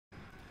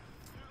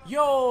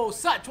Yo,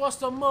 Sach, what's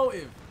the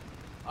motive?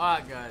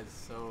 Alright guys,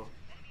 so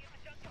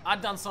I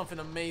done something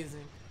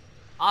amazing.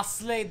 I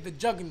slayed the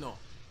Juggernaut.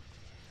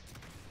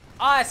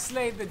 I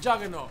slayed the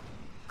Juggernaut.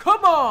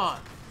 Come on!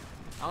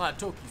 I'm gonna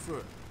talk you through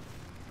it.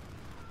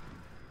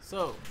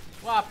 So,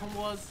 what happened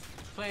was,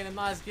 playing a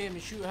nice game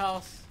in Shoot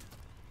House,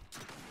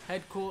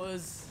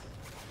 headquarters,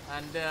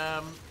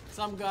 and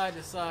some guy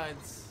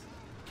decides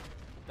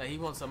that he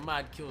wants a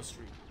mad kill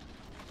streak.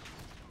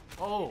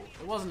 Oh,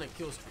 it wasn't a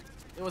kill streak.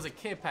 It was a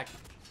care package.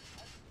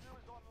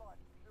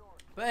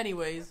 But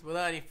anyways,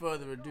 without any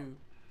further ado,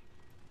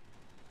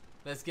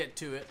 let's get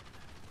to it.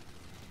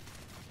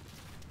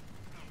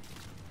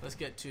 Let's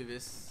get to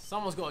this.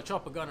 Someone's got a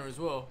chopper gunner as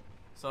well.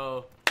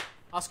 So,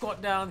 I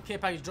squat down, care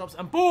package drops,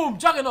 and boom!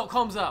 Juggernaut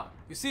comes out.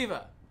 You see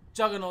that?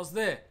 Juggernaut's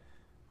there.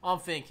 I'm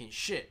thinking,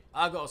 shit,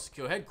 I gotta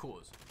secure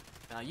headquarters.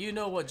 Now, you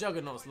know what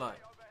Juggernaut's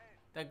like.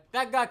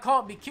 That guy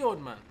can't be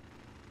killed, man.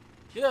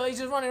 You know, he's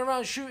just running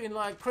around shooting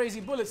like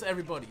crazy bullets at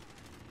everybody.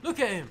 Look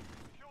at him.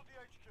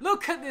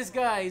 Look at this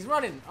guy. He's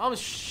running. I'm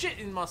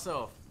shitting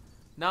myself.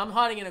 Now I'm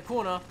hiding in a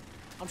corner.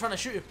 I'm trying to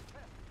shoot him.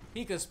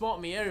 He can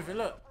spot me, everything.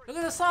 Look at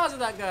the size of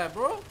that guy,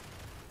 bro.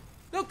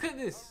 Look at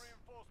this.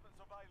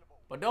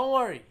 But don't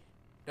worry.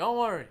 Don't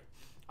worry.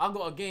 I've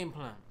got a game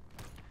plan.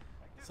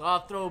 So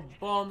I'll throw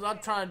bombs. I'm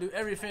trying to do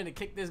everything to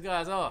kick this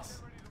guy's ass.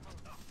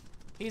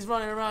 He's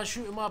running around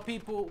shooting my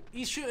people.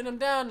 He's shooting them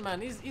down,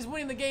 man. He's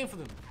winning the game for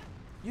them.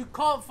 You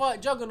can't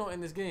fight Juggernaut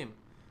in this game.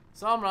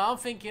 So I'm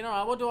thinking,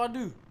 alright, what do I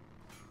do?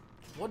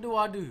 What do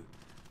I do?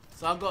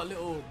 So I've got a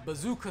little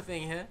bazooka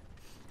thing here.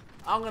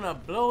 I'm gonna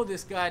blow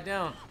this guy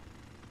down.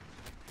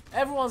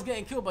 Everyone's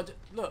getting killed by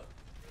look.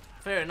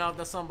 Fair enough,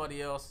 that's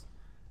somebody else.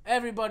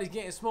 Everybody's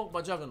getting smoked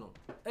by Juggernaut.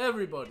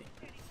 Everybody.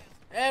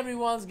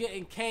 Everyone's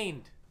getting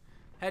caned.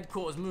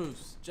 Headquarters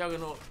moves.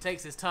 Juggernaut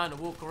takes his time to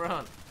walk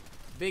around.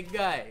 Big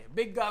guy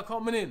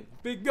coming in.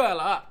 Big guy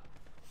like that.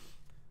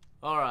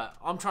 Alright,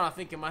 I'm trying to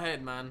think in my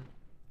head, man.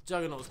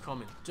 Juggernaut's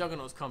coming.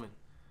 Juggernaut's coming.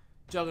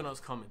 Juggernaut's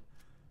coming.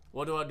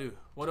 What do I do?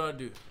 What do I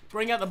do?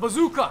 Bring out the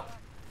bazooka!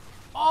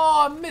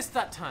 Oh, I missed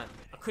that time.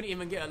 I couldn't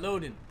even get a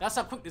load in. That's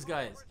how quick this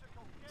guy is.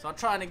 So I'm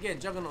trying again.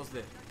 Juggernaut's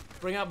there.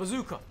 Bring out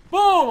bazooka.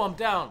 Boom! I'm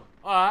down.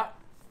 Alright.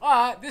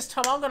 Alright, this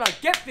time I'm gonna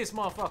get this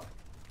motherfucker.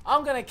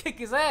 I'm gonna kick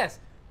his ass.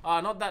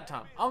 Alright, not that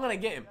time. I'm gonna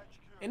get him.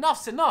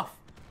 Enough's enough.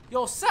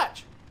 Yo, Sach,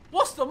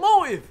 what's the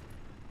motive?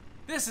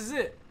 This is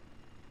it.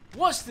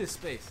 Watch this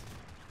space.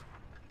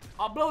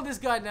 I'll blow this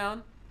guy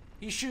down.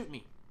 He shoot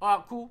me.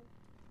 Alright, cool.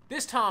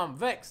 This time I'm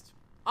vexed.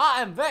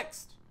 I am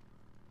vexed.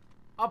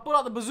 I pull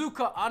out the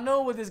bazooka. I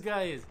know where this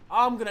guy is.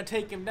 I'm gonna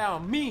take him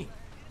down. Me.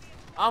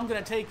 I'm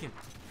gonna take him.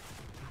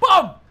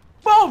 Boom!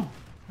 Boom!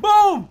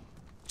 Boom!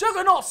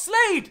 Juggernaut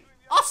slayed!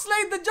 I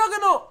slayed the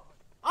Juggernaut!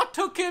 I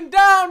took him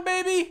down,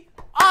 baby!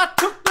 I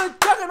took the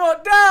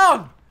Juggernaut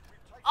down!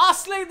 I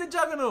slayed the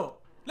Juggernaut!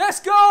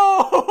 Let's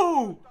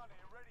go!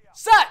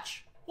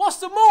 Sach! What's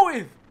the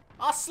motive?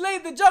 I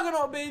slayed the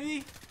Juggernaut,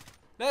 baby!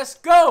 Let's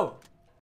go!